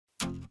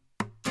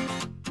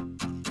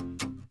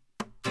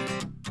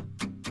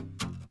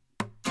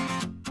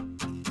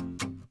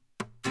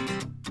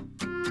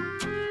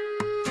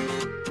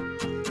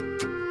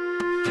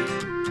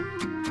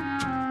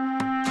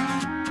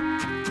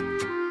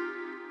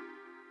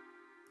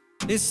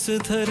इस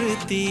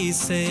धरती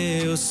से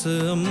उस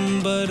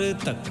अंबर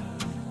तक,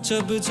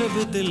 जब जब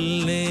दिल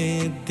ने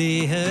दी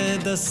है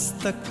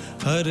दस्तक,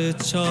 हर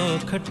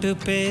चौखट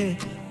पे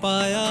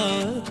पाया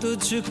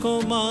तुझको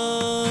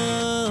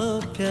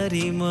माँ,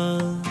 प्यारी माँ।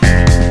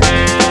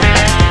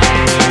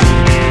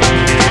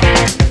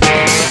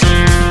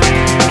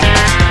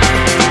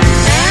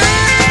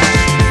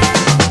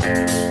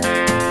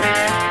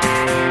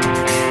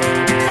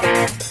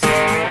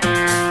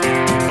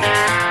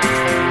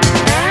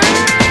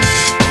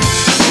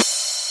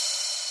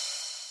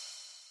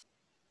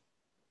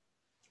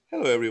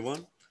 Hello,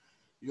 everyone.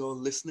 You're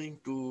listening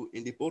to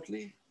Indie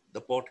Portly,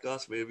 the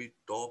podcast where we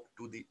talk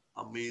to the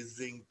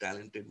amazing,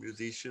 talented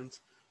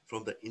musicians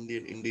from the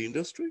Indian indie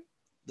industry.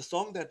 The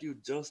song that you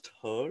just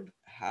heard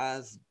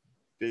has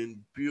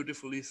been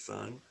beautifully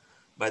sung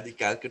by the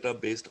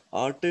Calcutta-based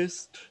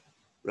artist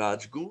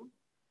Rajgoon,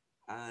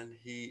 and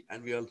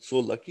we are so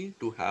lucky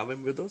to have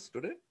him with us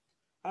today.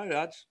 Hi,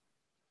 Raj.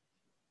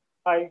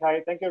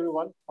 Hi. Thank you,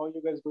 everyone. How are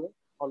you guys doing?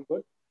 All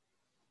good?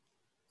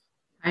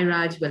 Hi,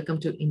 Raj. Welcome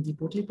to Indie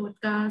Portly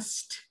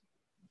podcast.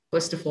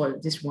 First of all,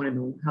 just want to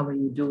know how are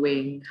you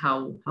doing?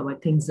 How are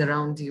things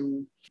around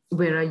you?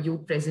 Where are you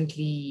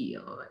presently?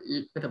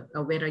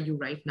 Where are you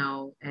right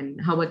now? And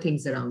how are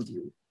things around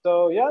you?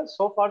 So, yeah,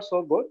 so far,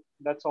 so good.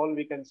 That's all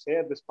we can say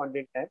at this point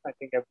in time. I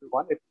think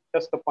everyone, it's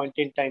just a point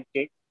in time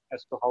take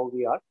as to how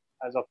we are.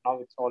 As of now,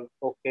 it's all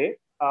okay.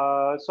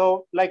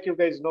 So, like you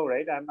guys know,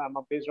 right? I'm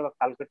based out of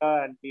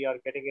Calcutta, and we are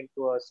getting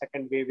into a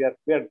second wave.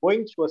 We are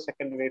going through a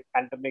second wave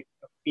pandemic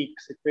peak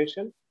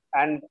situation,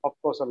 and of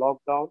course, a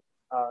lockdown.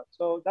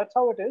 So that's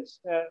how it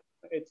is.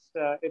 It's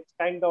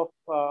kind of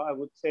I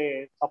would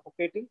say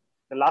suffocating.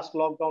 The last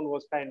lockdown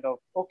was kind of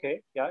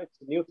okay. Yeah,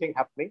 it's a new thing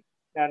happening,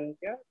 and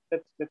yeah,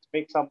 let's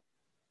make some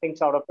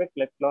things out of it.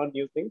 Let's learn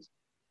new things.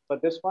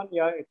 But this one,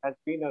 yeah, it has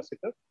been a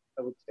sitter,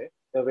 I would say,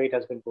 the way it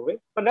has been going.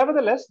 But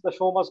nevertheless, the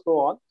show must go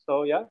on.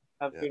 So yeah,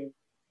 I've Yeah. been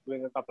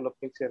doing a couple of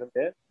things here and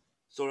there.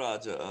 So,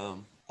 Raj,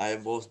 I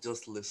was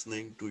just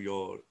listening to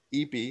your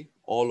EP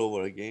all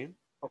over again.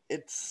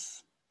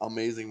 It's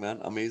amazing, man.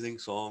 Amazing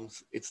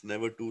songs. It's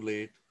never too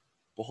late.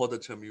 बहुत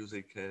अच्छा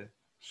music है,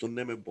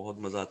 सुनने में बहुत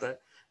मजा आता है.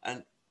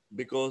 And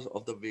because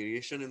of the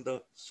variation in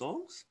the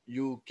songs,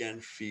 you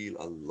can feel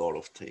a lot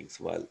of things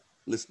while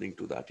listening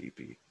to that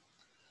EP.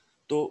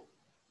 तो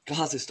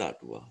कहाँ से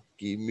स्टार्ट हुआ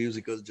कि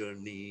म्यूजिकल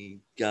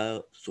जर्नी, क्या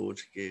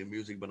सोच के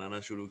म्यूजिक बनाना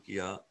शुरू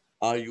किया?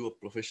 Are you a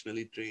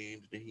professionally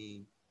trained?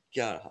 नहीं,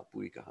 क्या रहा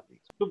पूरी कहानी?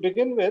 To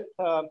begin with,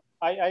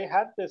 I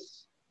had this.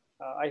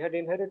 I had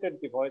inherited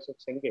the voice of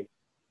singing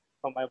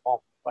from my mom,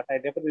 but I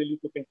never really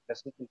took into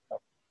lessons and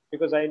stuff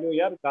because I knew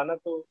यार गाना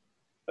तो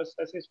बस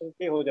ऐसे सुन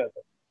के हो जाता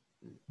है,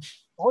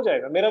 हो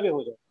जाएगा, मेरा भी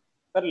हो जाएगा,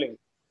 कर लेंगे.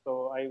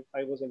 So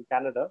I was in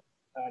Canada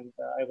and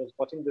I was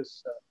watching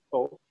this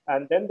show,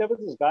 and then there was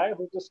this guy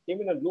who just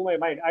came in and blew my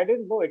mind. I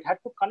didn't know it had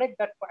to connect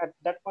that at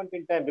that point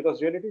in time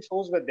because reality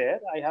shows were there.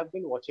 I have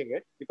been watching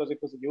it because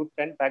it was a new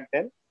trend back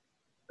then,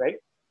 right?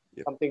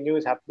 Yep. Something new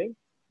is happening.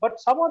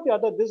 But somehow or the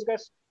other, this guy,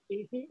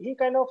 he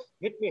kind of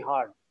hit me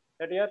hard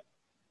that yeah,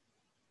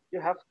 you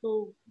have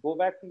to go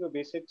back to your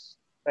basics.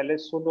 पहले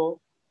सुनो,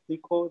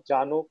 सीखो,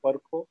 जानो,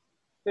 परखो,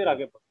 फिर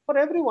आगे बढ़ो. For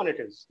everyone it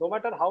is. No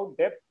matter how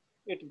depth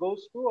it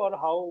goes to or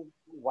how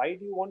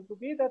wide you want to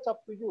be, that's up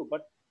to you.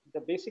 But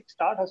the basic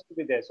start has to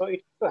be there. So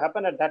it to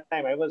happen at that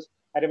time. I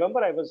remember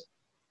I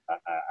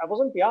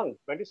wasn't young,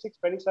 26,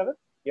 27.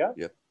 Yeah.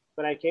 Yep.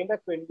 When I came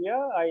back to India,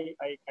 I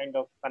kind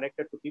of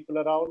connected to people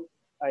around.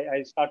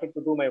 I started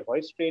to do my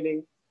voice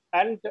training.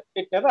 And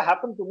it never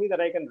happened to me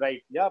that I can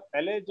write. Yeah,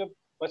 पहले जब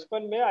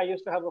बचपन में I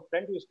used to have a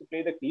friend who used to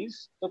play the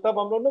keys, तो तब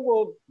हम लोग ना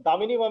वो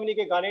दामिनी वामिनी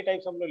के गाने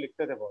टाइप्स हम लोग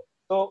लिखते थे बहुत.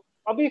 तो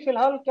अभी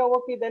फिलहाल क्या हुआ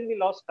कि then we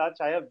lost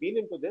touch. I have been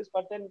into this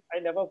but then I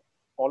never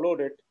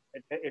followed it.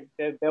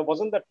 there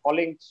wasn't that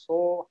calling so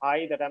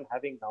high that I'm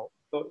having now.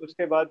 तो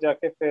उसके बाद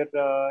जाके फिर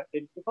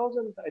in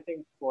 2000 I think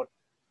what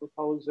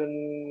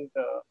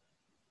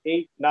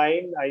 2008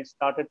 9 I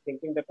started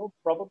thinking that oh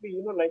probably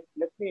like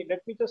let me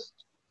just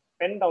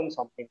pen down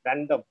something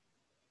random.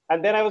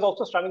 And then I was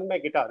also strumming my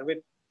guitar with,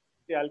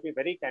 I'll be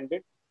very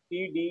candid,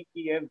 C, D,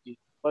 E, F, G.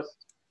 बस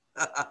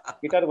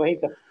guitar वही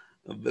था,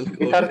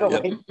 बिल्कुल. Guitar का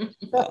Yep. वही.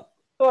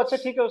 तो अच्छा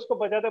ठीक है, उसको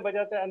बजाते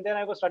बजाते, and then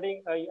I was studying.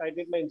 I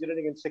did my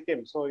engineering in Sikkim.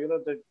 So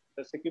the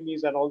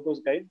Sikkimis and all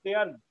those guys, they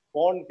are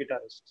born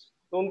guitarists.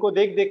 तो उनको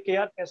देख देख के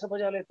यार कैसे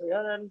बजा लेते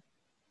यार, and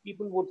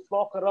people would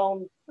flock around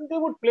and they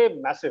would play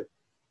massive.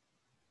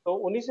 तो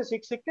उन्हीं से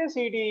सीख सीख के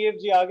सी डी एफ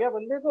जी आ गया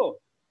बंदे को.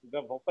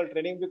 जब वोकल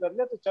ट्रेनिंग भी कर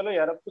लिया तो चलो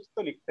यार अब कुछ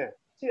तो लिखते हैं.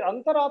 See,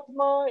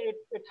 Antaratma,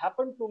 it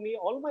happened to me.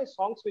 All my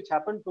songs which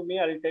happened to me,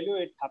 I'll tell you,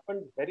 it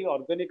happened very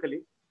organically.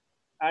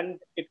 And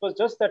it was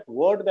just that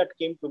word that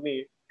came to me.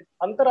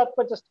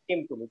 Antaratma just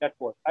came to me, that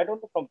word. I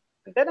don't know from.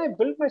 And then I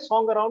built my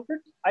song around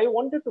it. I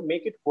wanted to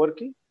make it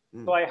quirky.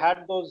 So I had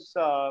those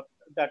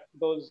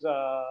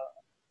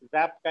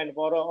rap kind of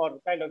or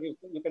kind of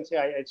you can say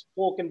I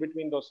spoke in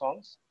between those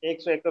songs.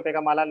 एक सौ एक रुपए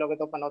का माला लोगे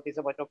तो पनौती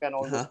से बचो and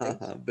all those things.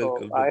 So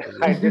बिल्कुल, I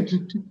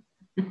बिल्कुल.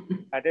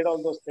 did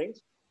all those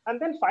things. And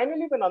then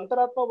finally, when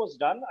Antaratma was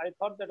done, I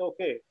thought that,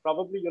 okay,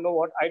 probably, you know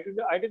what, I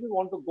didn't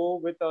want to go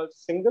with a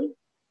single,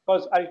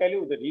 because I'll tell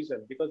you the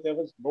reason, because there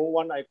was no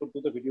one I could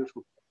do the video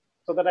shoot for.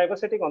 So that I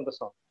was sitting on the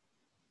song.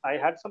 I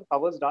had some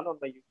covers done on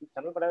my YouTube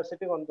channel, but I was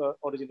sitting on the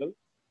original.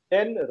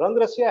 Then Rang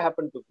Rasya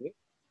happened to me,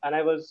 and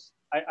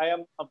I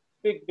am a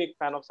big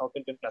fan of South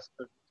Indian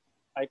classical music.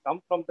 I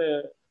come from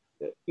the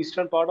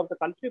eastern part of the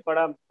country, but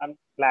I'm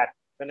flat.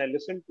 When I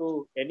listen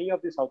to any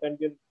of the South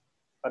Indian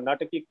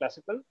Karnataki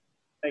classical,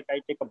 like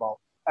I take a bow.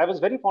 I was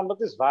very fond of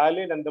this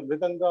violin and the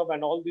mridangam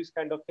and all these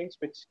kind of things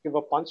which give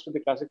a punch to the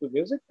classical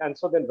music. And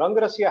so then Rang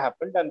Rasya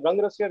happened, and Rang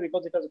Rasya,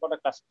 because it has got a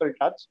classical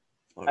touch,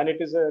 All and right.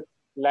 it is a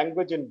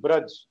language in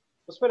Braj.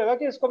 उसमें लगा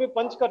कि इसको भी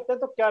पंच करते हैं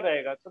तो क्या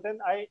रहेगा. So then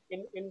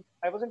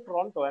I was in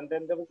Toronto, and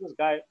then there was this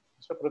guy,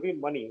 Mr.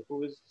 Praveen Mani,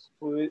 who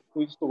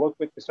used to work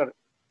with Mr.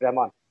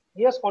 Rahman.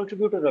 He has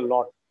contributed a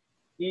lot.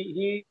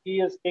 He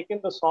has taken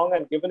the song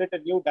and given it a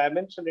new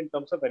dimension in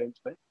terms of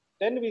arrangement.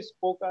 Then we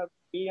spoke,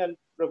 me and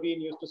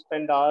Praveen used to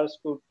spend hours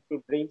to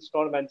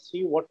brainstorm and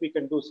see what we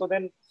can do. So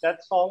then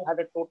that song had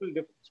a total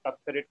different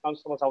structure. It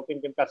comes from a South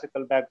Indian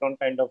classical background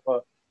kind of a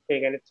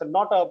thing, and it's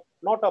not a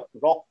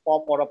rock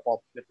pop or a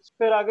pop.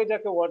 फिर आगे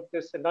जाके what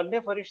this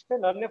नन्हे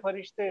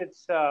फरिश्ते,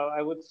 it's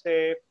I would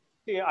say,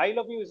 see, I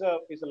Love You is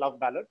a love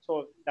ballad,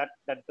 so that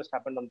just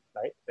happened on the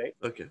fly, right?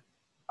 Okay.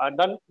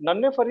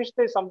 Nanne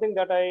Farishte is something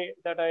that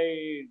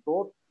I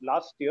wrote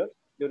last year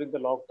during the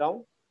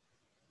lockdown.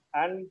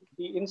 And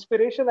the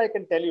inspiration, I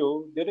can tell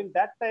you, during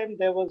that time,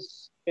 there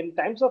was, in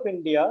Times of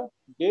India,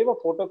 gave a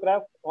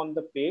photograph on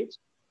the page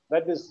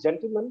where this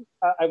gentleman,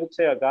 I would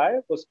say a guy,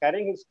 was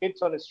carrying his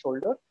kids on his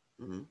shoulder.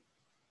 Mm-hmm.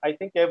 I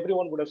think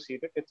everyone would have seen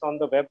it. It's on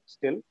the web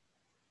still.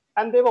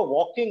 And they were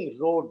walking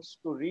roads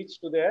to reach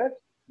to their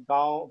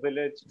gaon,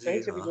 village. जी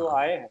कहीं से भी हाँ जो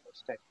हाँ आए हैं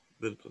उस time.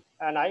 बिल्कुल.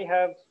 And I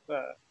have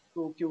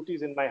two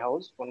cuties in my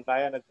house, one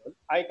guy and a girl.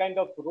 I kind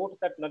of wrote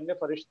that Nanne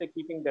Farishte,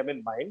 keeping them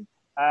in mind,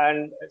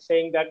 and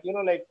saying that,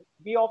 like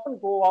we often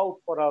go out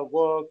for our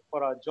work,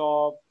 for our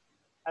job,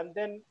 and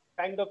then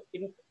kind of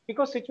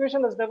because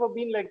situation has never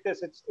been like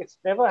this. It's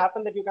never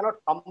happened that you cannot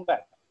come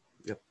back,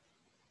 Yep.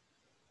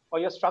 or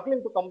you're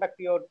struggling to come back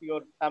to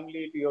your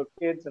family, to your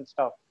kids and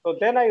stuff. So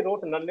then I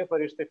wrote Nanne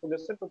Farishte. If you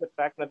listen to the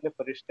track Nanne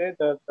Farishte,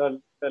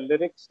 the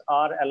lyrics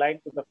are aligned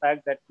to the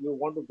fact that you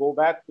want to go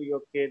back to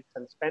your kids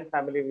and spend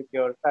time with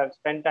your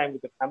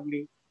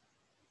family.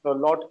 So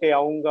Lord Ke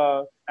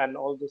Aunga and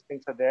all those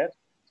things are there.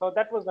 So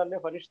that was Nanne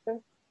Farishte.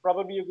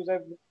 Probably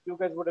you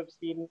guys would have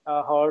seen,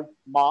 heard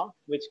Ma,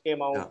 which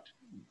came out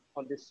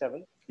on this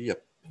 7th.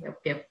 Yep.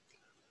 Yep.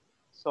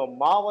 So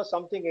Ma was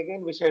something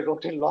again which I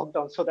wrote in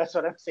lockdown. So that's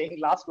what I'm saying.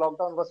 Last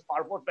lockdown was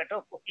far more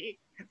better for me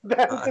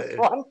than this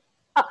one.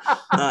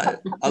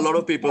 A lot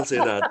of people say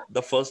that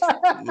the first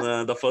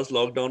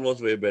lockdown was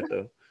way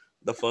better.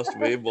 The first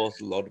wave was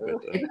a lot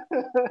better.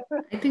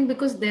 I think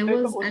because there नहीं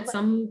तो was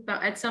उसमें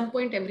at some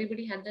point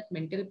everybody had that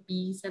mental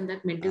peace and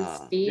that mental हाँ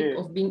state ji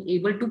of being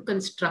able to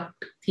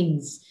construct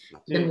things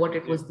ji than what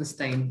it ji was this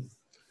time.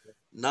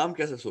 नाम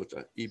कैसे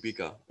सोचा EP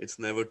का? It's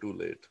never too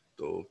late.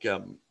 तो क्या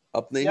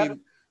अपने ही यार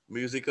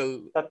musical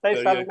 27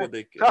 career साल में को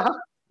देख के?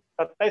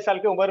 27 साल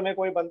की उम्र में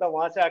कोई बंदा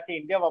वहां से आके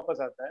इंडिया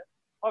वापस आता है,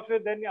 और फिर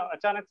देन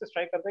अचानक से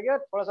स्ट्राइक करते हैं कि यार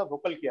थोड़ा सा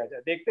वोकल किया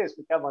जाए, देखते हैं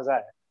इसमें क्या मजा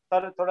है,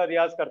 सर थोड़ा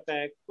रियाज करते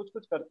हैं, कुछ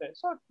कुछ करते हैं.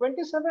 So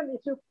 27,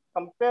 if you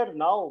compare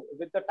now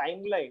with the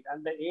timeline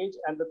and the age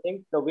and the thing,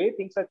 the way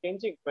things are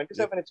changing, Yep.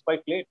 27 it's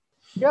quite late.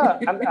 Yeah,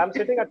 I'm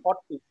sitting at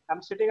 40.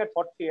 I'm sitting at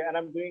 40 and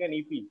I'm doing an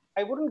EP.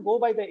 I wouldn't go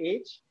by the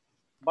age,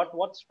 but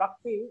what struck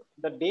me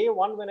the day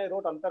one when I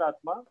wrote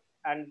Antaratma,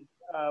 and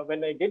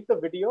when I did the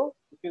video,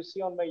 if you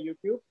see on my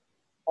YouTube,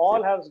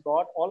 all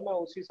my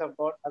OCs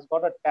has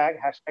got a tag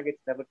hashtag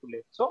it's never too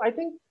late. So I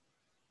think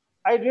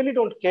I really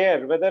don't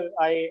care whether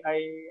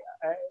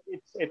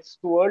it's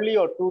too early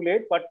or too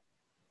late, but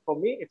for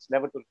me it's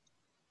never too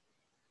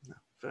late.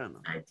 Fair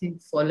enough. I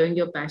think following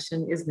your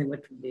passion is never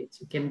too late.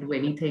 You can do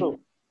anything,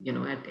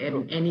 True. at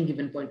True. any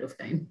given point of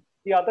time.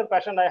 The other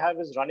passion I have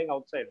is running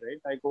outside,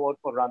 right? I go out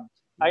for runs.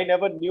 I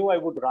never knew I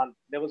would run.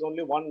 There was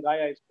only one guy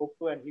I spoke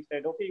to, and he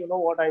said, okay, you know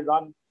what, I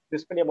run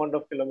this many amount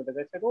of kilometers.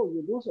 I said, oh,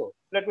 you do so?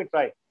 Let me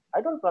try.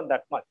 I don't run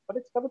that much, but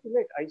it's never too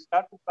late. I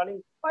started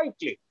running quite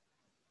late,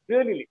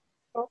 really late.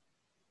 So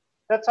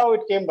that's how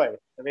it came by.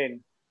 I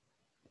mean,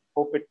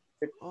 hope it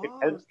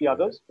helps the Okay.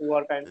 others who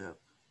are Yeah.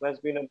 who has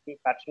been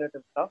passionate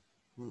and stuff.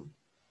 Hmm.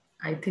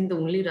 I think the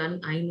only run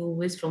I know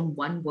is from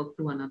one work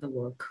to another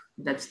work.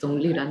 That's the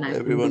only run I've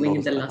been Everyone doing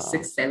in knows the that. last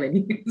हाँ.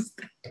 6-7 years.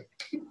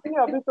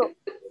 Yeah, अभी तो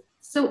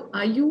So,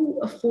 are you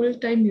a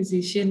full-time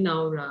musician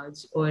now,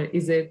 Raj, or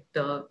is it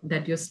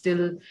that you're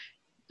still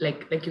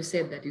like you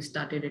said that you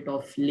started it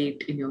off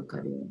late in your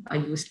career? Are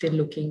you still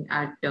looking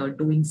at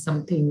doing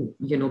something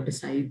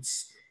besides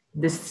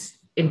this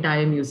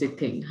entire music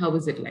thing? How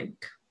is it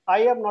like?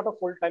 I am not a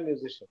full-time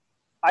musician.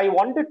 I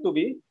wanted to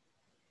be.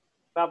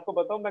 मैं आपको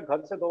बताऊं, मैं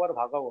घर से 2 बार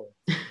भागा हुआ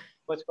हूँ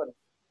बचपन में,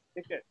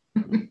 ठीक है.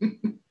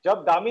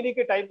 जब दामिनी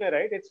के टाइम पे,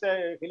 right, it's a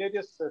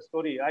hilarious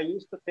story. I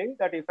used to think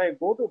that if I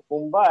go to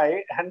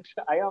Mumbai and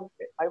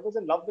I was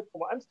in love with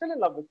Kumar. I'm still in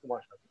love with Kumar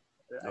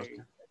Sharma. Okay.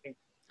 I think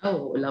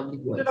Oh, lovely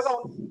मुझे लगा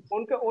voice.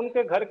 उनके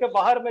उनके घर के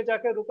बाहर में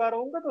जाके रुका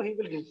रहूंगा तो he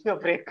will give me a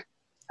break.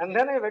 And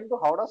then I went to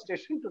Howrah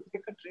station to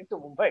take a train to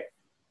Mumbai.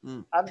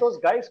 Hmm. And those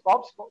guys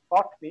cops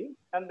caught me,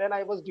 and then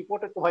I was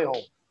deported to my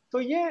home. So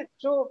yeah,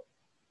 so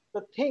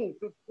the thing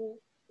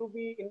to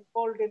be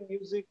involved in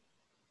music,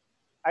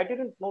 I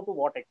didn't know to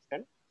what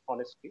extent,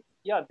 honestly.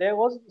 Yeah, there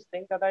was this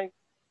thing that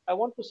I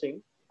want to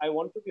sing, I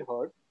want to be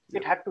heard.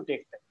 It Yeah. had to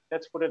take time.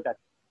 Let's put it that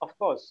way. Of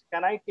course,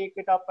 can I take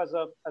it up as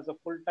a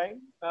full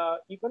time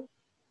even?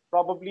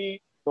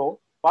 Probably no,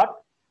 but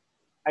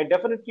I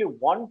definitely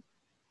want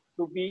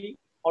to be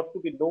or to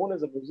be known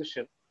as a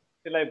musician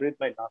till I breathe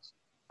my last,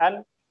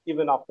 and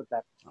even after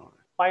that. All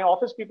right. My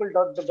office people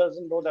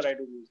doesn't know that I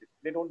do music.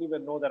 They don't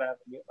even know that I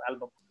have a new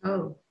album.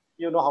 Oh,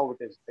 You know how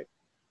it is, right?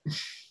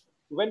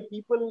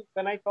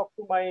 When I talk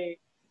to my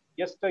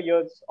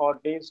yesteryears or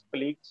days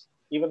colleagues,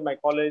 even my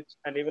college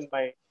and even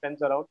my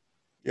friends around,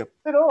 Yep.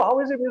 they know how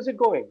is the music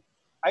going.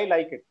 I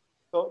like it,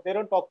 so they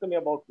don't talk to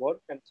me about work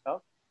and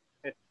stuff.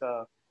 It's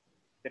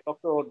they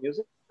talk to me about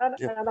music, and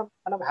Yep.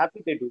 I'm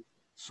happy they do.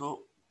 So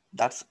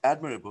that's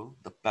admirable.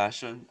 The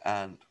passion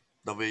and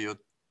the way you're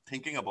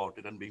thinking about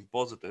it and being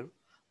positive.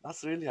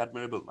 That's really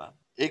admirable, man.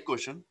 एक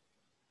question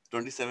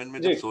 27 में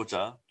जब जी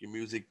सोचा कि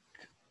music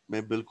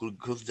में बिल्कुल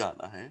घुस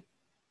जाना है,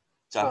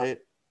 हाँ चाहे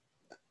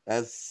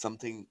एज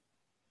समथिंग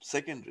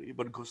सेकेंडरी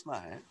बट घुसना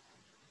है,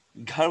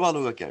 घर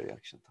वालों का क्या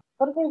रिएक्शन था?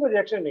 पर कोई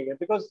रिएक्शन नहीं है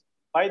because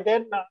by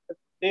then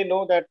they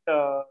know that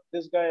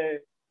this guy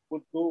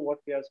would do what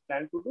he has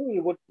planned to do. He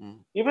would, Hmm.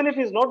 even if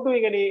he's not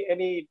doing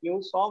any new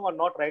song or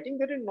not writing,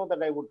 they didn't know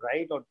that I would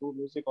write or do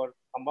music or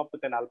come up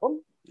with an album.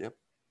 Yep.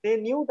 They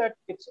knew that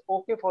it's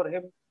okay for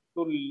him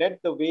to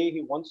let the way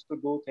he wants to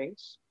do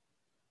things,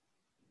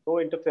 no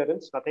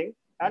interference, nothing.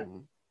 And Hmm.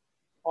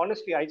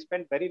 honestly, I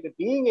spend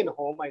being in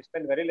home, I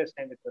spend very less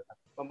time with the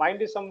family. My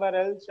mind is somewhere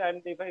else,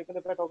 and even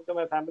if I talk to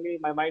my family,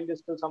 my mind is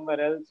still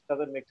somewhere else.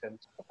 Doesn't make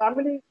sense. The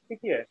family,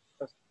 है.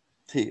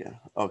 ठीक है.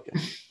 Okay.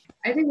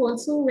 I think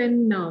also when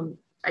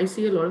I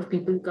see a lot of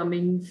people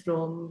coming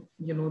from,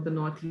 the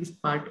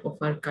northeast part of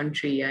our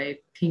country, I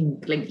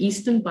think like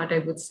eastern part, I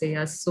would say,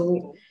 are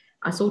so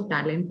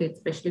talented,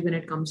 especially when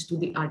it comes to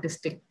the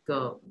artistic,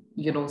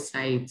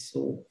 side.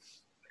 So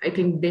I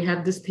think they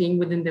have this thing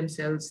within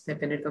themselves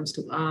that when it comes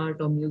to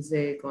art or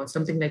music or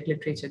something like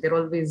literature, they're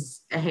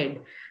always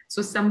ahead.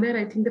 So somewhere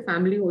I think the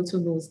family also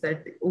knows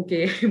that,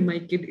 okay, my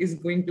kid is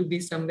going to be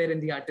somewhere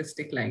in the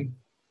artistic line.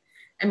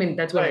 I mean,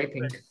 that's what I Right.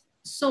 think.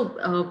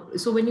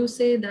 So when you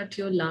say that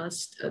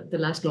the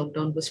last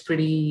lockdown was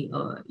pretty,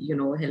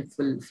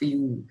 helpful for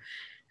you,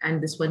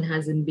 and this one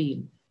hasn't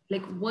been,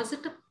 like, was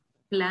it a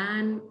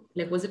plan?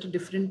 Like, was it a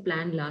different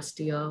plan last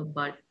year,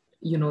 but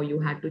you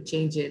had to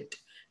change it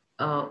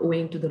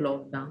owing to the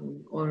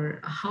lockdown,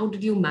 or how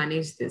did you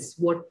manage this?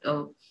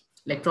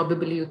 Like,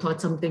 probably you thought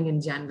something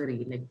in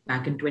January, like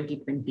back in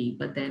 2020,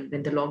 but then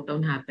when the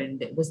lockdown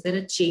happened, was there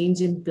a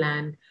change in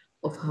plan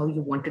of how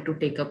you wanted to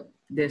take up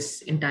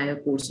this entire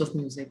course of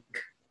music?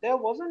 There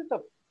wasn't a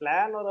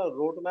plan or a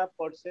roadmap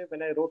per se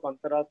when I wrote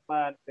Antaratma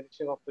and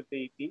finishing off with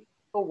the EP.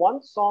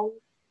 So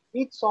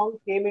each song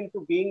came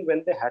into being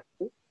when they had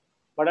to.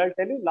 But I'll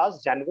tell you,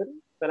 last January,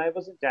 when I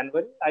was in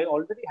January, I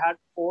already had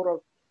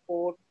four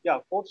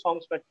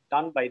songs were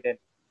done by then,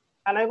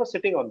 and I was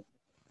sitting on them.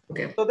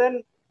 Okay. So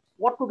then,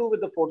 what to do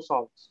with the four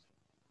songs?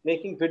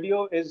 Making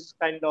video is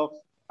kind of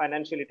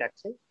financially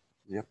taxing.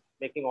 Yep.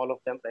 Making all of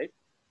them, right?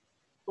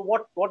 So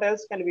what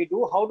else can we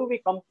do? How do we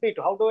complete?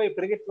 How do I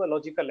bring it to a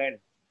logical end?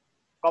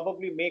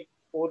 Probably make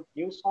four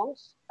new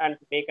songs and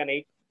make an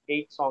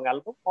eight song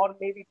album, or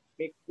maybe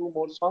make two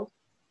more songs.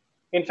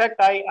 In fact,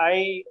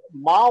 I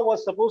Ma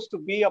was supposed to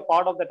be a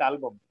part of that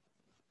album.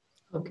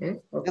 Okay.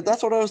 Yeah, Okay.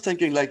 that's what I was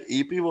thinking. Like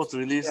EP was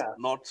released Yeah,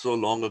 not so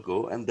long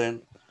ago, and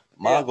then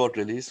Ma yeah, got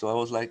released. So I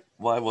was like,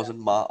 why yeah, wasn't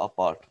Ma a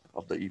part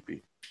of the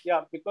EP?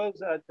 yeah.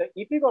 Because the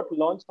EP got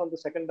launched on the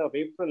 2nd of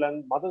April,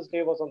 and Mother's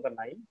Day was on the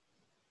 9th.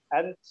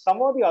 And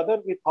some or the other,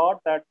 we thought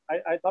that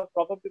I thought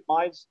probably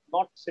Ma is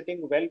not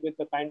sitting well with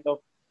the kind of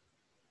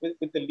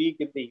with the league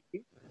in the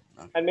EP,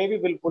 Okay. and maybe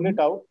we'll pull it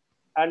Mhm. out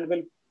and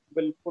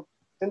we'll put,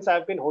 since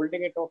I've been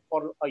holding it off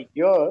for a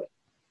year,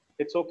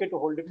 it's okay to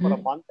hold it for a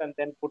Mhm. month and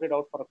then put it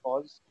out for a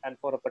cause and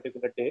for a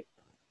particular day.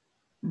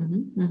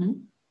 Mhm. Mhm.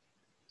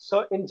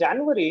 So in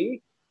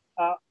January,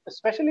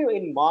 especially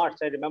in March,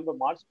 I remember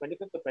March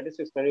 25th or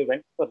 26th when we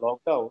went to the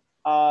lockdown.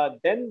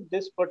 Then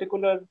this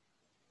particular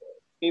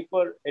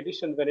paper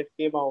edition, when it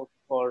came out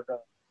for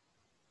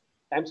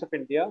Times of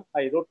India,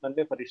 I wrote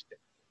Nande Farishte.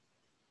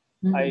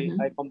 I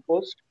Mhm.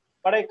 composed,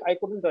 but I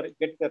couldn't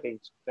get the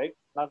range, right?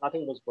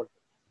 Nothing was good.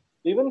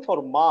 Even for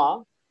Ma,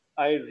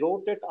 I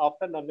wrote it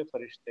after Nanne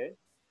Farishte,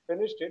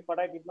 finished it, but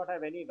I did not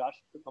have any rush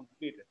to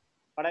complete it.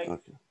 But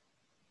Okay.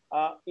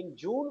 in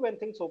June, when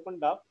things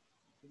opened up,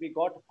 we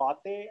got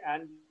Fate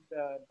and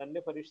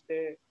Nanne Farishte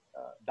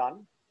done.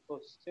 So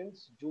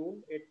since June,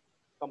 it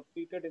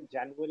completed in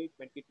January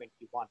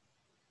 2021,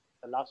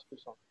 the last two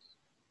songs.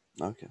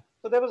 Okay.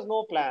 So there was no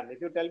plan.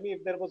 If you tell me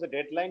if there was a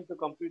deadline to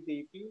complete the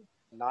EP,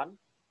 none.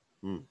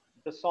 Hmm.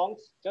 the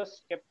songs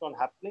just kept on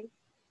happening,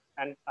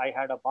 and I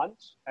had a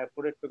bunch. I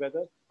put it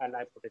together and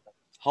I put it up.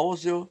 How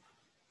was your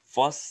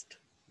first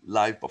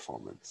live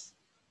performance?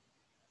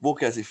 वो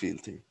कैसी feel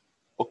थी?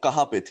 वो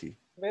कहाँ पे थी?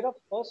 मेरा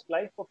first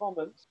live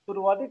performance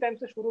शुरुआती time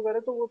से शुरू करे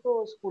तो वो तो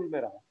स्कूल में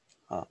रहा,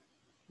 हाँ,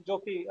 जो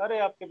कि अरे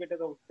आपके बेटे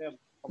तो कमाल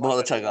बहुत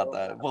कर अच्छा रही है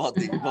गाता है, बहुत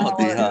ही,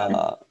 और हाँ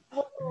हाँ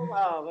वो तो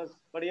हाँ बस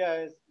बढ़िया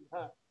है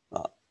हाँ.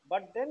 हाँ.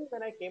 But then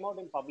when I came out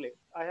in public,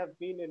 I have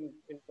been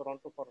in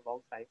Toronto for a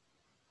long time.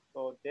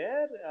 So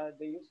there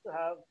they used to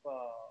have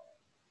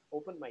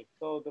open mic.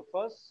 So the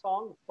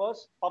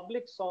first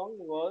public song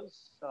was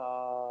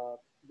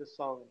this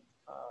song,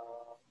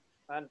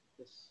 and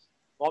this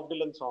Bob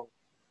Dylan song.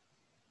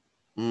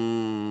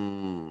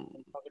 Hmm.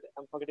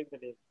 I'm forgetting the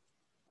name.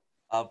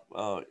 आप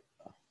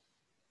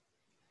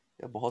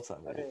या बहुत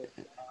सारे अरे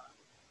हैं.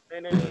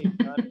 नहीं नहीं नहीं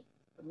यार,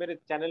 मेरे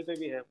चैनल पे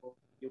भी है वो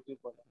यूट्यूब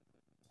वाला.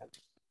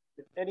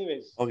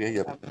 Anyways, Okay,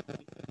 yep.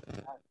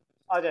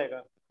 आ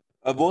जाएगा.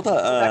 वो था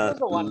So that was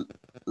the one.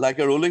 like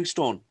a rolling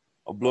stone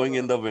or No, blowing no,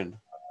 in no, the wind.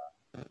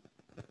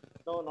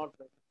 no, not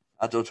that.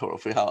 अच्छा छोड़ो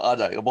फिर, हाँ आ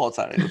जाएगा, बहुत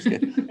सारे हैं उसके.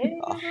 Hey,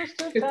 you used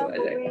to फिर तो आ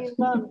जाएगा.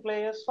 tambourine and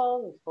play a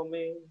song for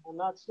me. I'm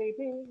not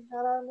sleeping,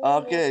 and I know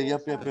Okay,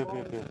 yes, yep. I'm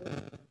going to.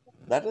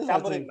 That is, I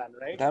Tambourine think, Man,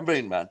 right?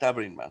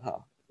 Tambourine Man,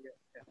 हाँ. Yeah,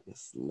 yeah.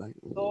 Yes, like,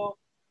 So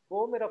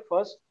वो मेरा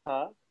first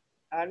था,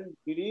 and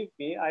believe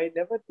me, I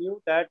never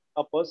knew that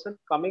a person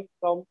coming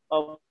from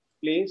a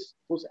place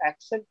whose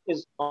accent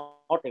is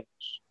not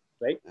English,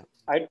 right?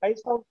 yeah. I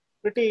sound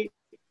pretty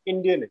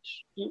Indianish.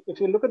 If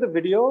you look at the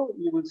video,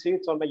 you will see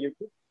it's on my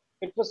YouTube.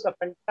 It was a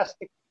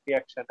fantastic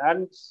reaction,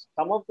 and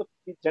some of the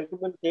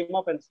gentlemen came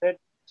up and said,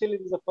 "Actually,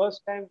 this is the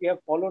first time we have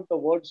followed the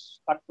words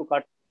cut to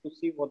cut to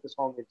see what the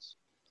song is."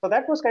 So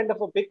that was kind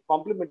of a big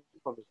compliment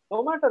for me.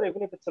 No matter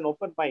even if it's an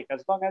open mic,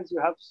 as long as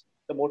you have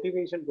the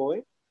motivation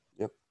going,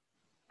 Yep.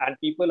 and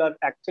people are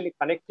actually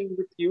connecting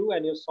with you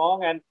and your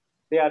song, and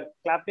they are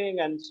clapping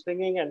and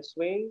singing and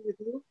swaying with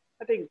you,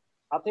 I think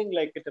nothing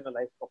like it in a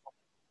live performance.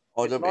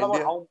 और It's जब not about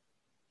India how.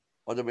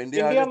 और जब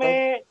India आ India गया तब.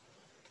 में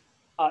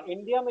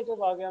India में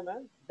जब आ गया मैं,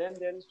 then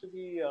there used to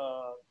be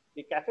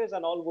the cafes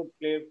and all would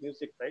play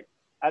music, right?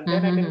 And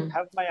then Mm-hmm.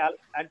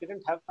 I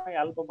didn't have my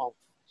album out,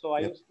 so I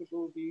Yep. used to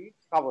do the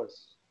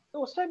covers.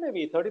 So उस time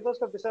maybe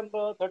 31st of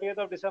December, 30th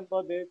of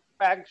December, they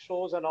packed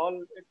shows and all.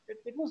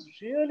 It was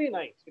really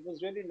nice. It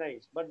was really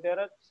nice. But there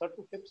are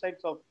certain flip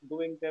sides of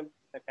doing them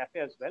in the cafe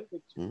as well,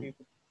 which we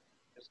will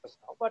discuss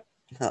now. But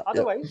Yep.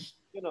 otherwise,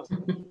 you know,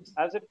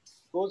 as it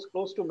goes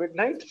close to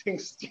midnight,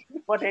 things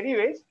change. But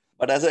anyways,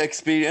 But as an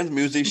experience,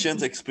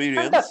 musician's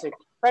experience. fantastic,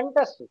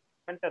 fantastic,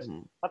 fantastic.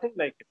 Hmm. Nothing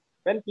like it.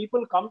 When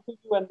people come to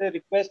you and they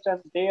request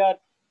and they are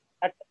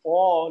at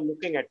awe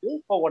looking at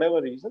you for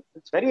whatever reason,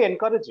 it's very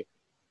encouraging.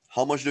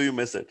 How much do you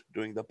miss it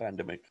during the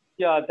pandemic?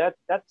 Yeah,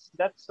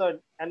 that's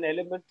an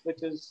element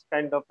which is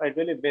kind of I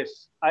really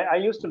miss. I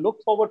used to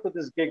look forward to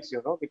these gigs,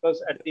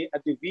 because at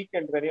the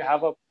weekend when you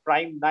have a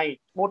prime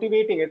night,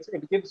 motivating.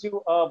 It gives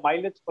you a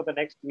mileage for the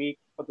next week,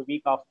 for the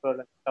week after,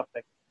 and stuff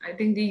like that. I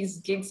think these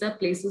gigs are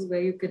places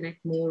where you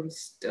connect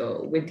most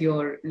with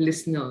your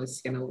listeners,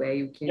 where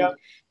Yeah,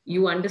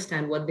 you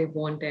understand what they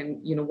want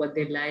and what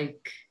they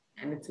like,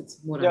 and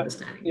it's more yeah,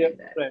 understanding yeah, like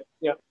that. right,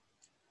 yeah.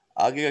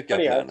 आगे का क्या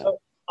But yeah, plan है? so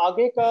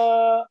आगे का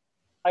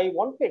I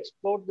want to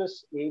explore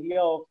this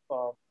area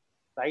of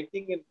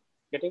writing and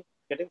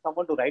getting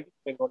someone to write in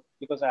Bengali,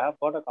 because I have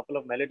got a couple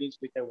of melodies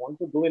which I want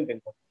to do in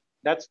Bengali.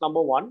 That's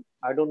number one.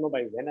 I don't know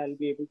by when I'll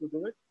be able to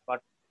do it,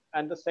 but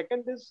and the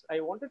second is I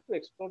wanted to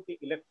explore the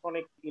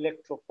electronic,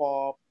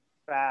 electropop,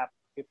 rap,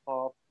 hip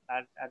hop,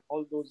 and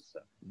all those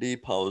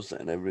Deep house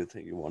and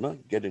everything. You wanna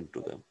get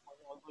into them.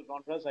 all those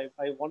genres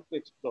I want to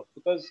explore,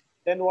 because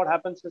then what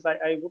happens is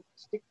I would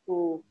stick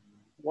to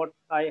what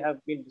I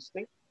have been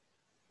listening.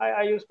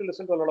 I used to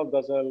listen to a lot of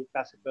ghazal,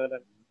 classical,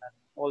 and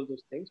all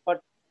those things. But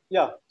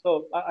yeah,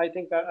 so I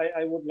think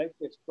I would like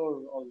to explore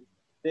all.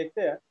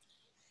 Dekhte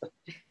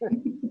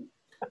hain.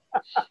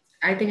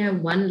 I think I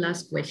have one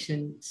last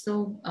question. So,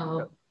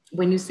 Yeah.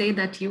 when you say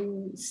that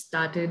you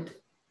started,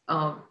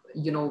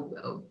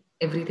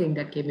 everything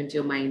that came into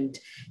your mind,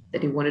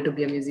 that you wanted to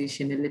be a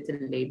musician a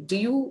little late, do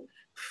you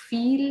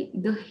feel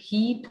the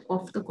heat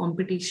of the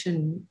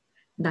competition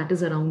that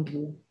is around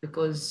you?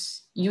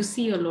 Because you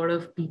see a lot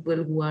of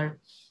people who are,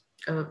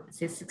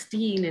 say,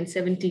 16 and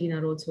 17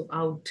 are also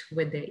out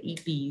with their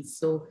EPs.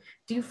 So,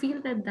 do you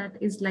feel that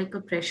that is like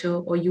a pressure,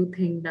 or you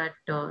think that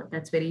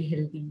that's very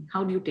healthy?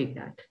 How do you take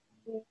that?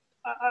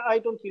 I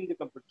don't feel the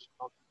competition.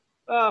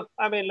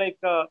 I mean, like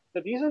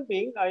the reason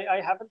being,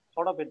 I haven't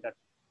thought of it that.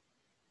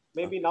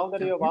 Maybe now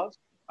that you have Okay. asked,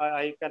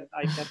 I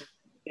can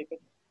take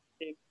it,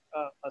 take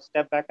a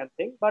step back and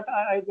think. But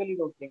I really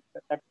don't think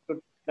that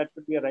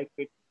could be a right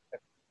way to do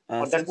that,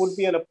 or that would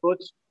be Since an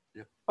approach.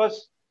 yeah.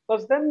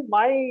 Because then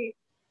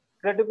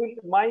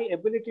my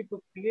ability to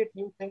create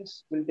new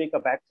things will take a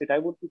backseat. I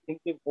would be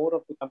thinking more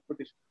of the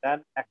competition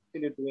than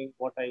actually doing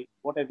what I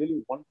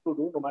really want to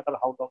do, no matter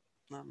how long.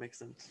 That makes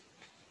sense.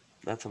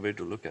 That's a way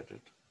to look at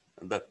it,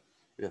 and that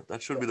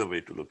should Yeah. be the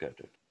way to look at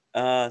it.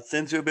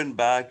 Since you've been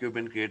back, you've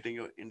been creating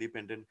your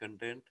independent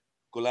content.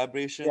 Yeah.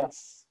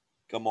 Collaborations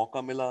का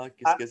मौका मिला, Uh,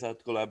 किसके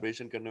साथ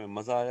collaboration करने में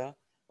मजा आया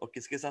और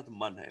किसके साथ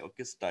मन है और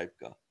किस टाइप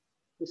का?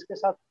 इसके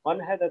साथ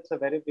मन है, that's a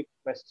very big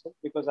question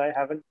because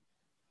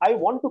I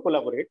want to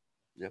collaborate.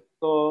 Yep.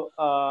 So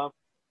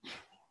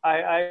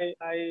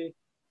I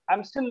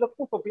I'm still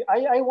looking for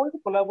I want to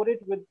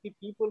collaborate with the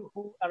people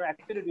who are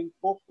actually doing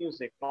folk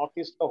music,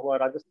 Northeast का हुआ,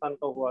 राजस्थान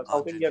का हुआ, हाँ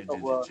South जी India जी का जी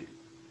जी हुआ. जी.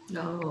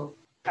 Oh,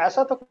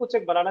 ऐसा तो कुछ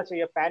एक बनाना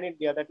चाहिए pan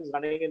India that is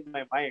running in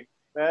my mind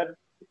where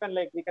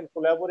we can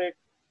collaborate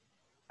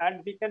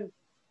and we can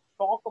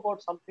talk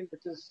about something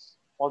which is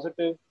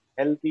positive,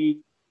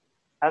 healthy,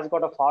 has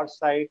got a far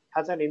sight,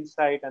 has an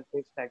insight, and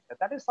things like that.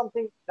 That is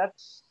something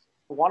that's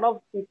one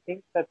of the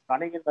things that's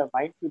running in my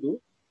mind to do.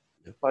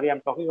 Yep. Sorry,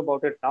 I'm talking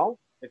about it now.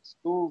 It's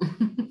too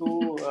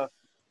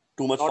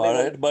Too much not far even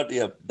ahead, but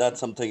yeah, that's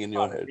something in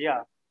your far. head.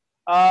 Yeah.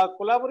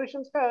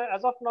 Collaborations,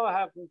 as of now, I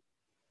haven't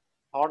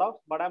thought of,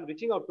 but I'm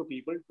reaching out to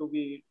people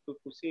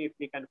to see if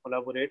we can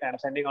collaborate. I'm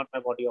sending out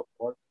my body of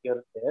work here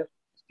and there,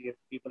 see if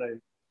people are.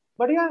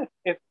 But yeah,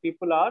 if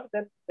people are,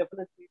 then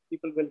definitely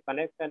people will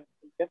connect and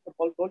get the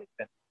ball rolling.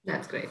 Then.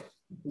 that's great.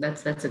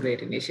 That's a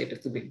great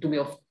initiative to be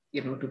of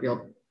to be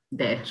of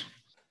there.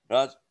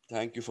 Raj,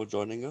 thank you for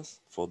joining us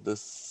for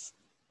this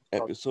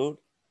So episode.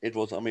 It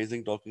was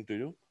amazing talking to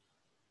you,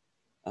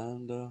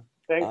 and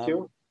thank I'm you.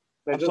 I'm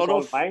Pleasure's sort all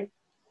of mine.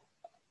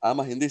 I'm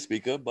a Hindi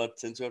speaker, but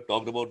since you have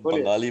talked about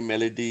Brilliant. Bengali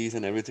melodies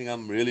and everything,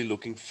 I'm really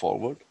looking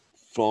forward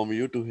from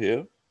you to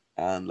hear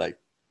and like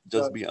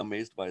just Sure. be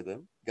amazed by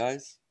them.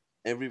 Guys,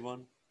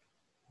 everyone,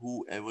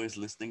 whoever is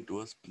listening to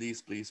us,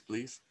 please, please,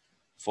 please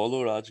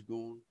follow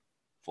Rajgoon,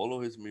 follow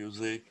his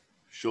music,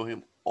 show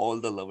him all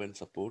the love and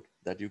support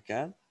that you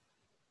can.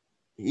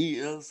 He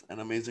is an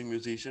amazing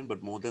musician,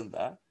 but more than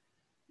that,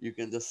 you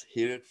can just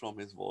hear it from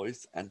his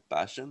voice and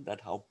passion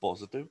that how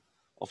positive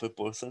of a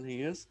person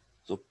he is.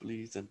 So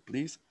please and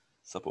please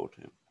support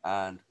him.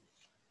 And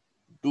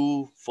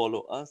do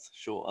follow us,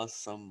 show us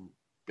some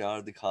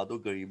प्यार दिखा दो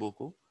गरीबों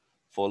को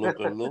follow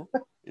कर लो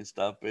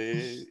Insta पे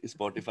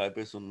Spotify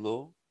पे सुन लो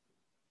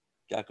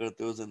क्या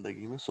करते हो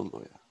जिंदगी में सुन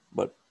लो यार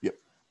but yeah,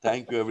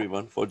 thank you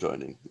everyone for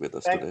joining with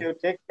us Thank today. you.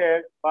 Take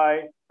care.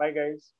 Bye. Bye, guys.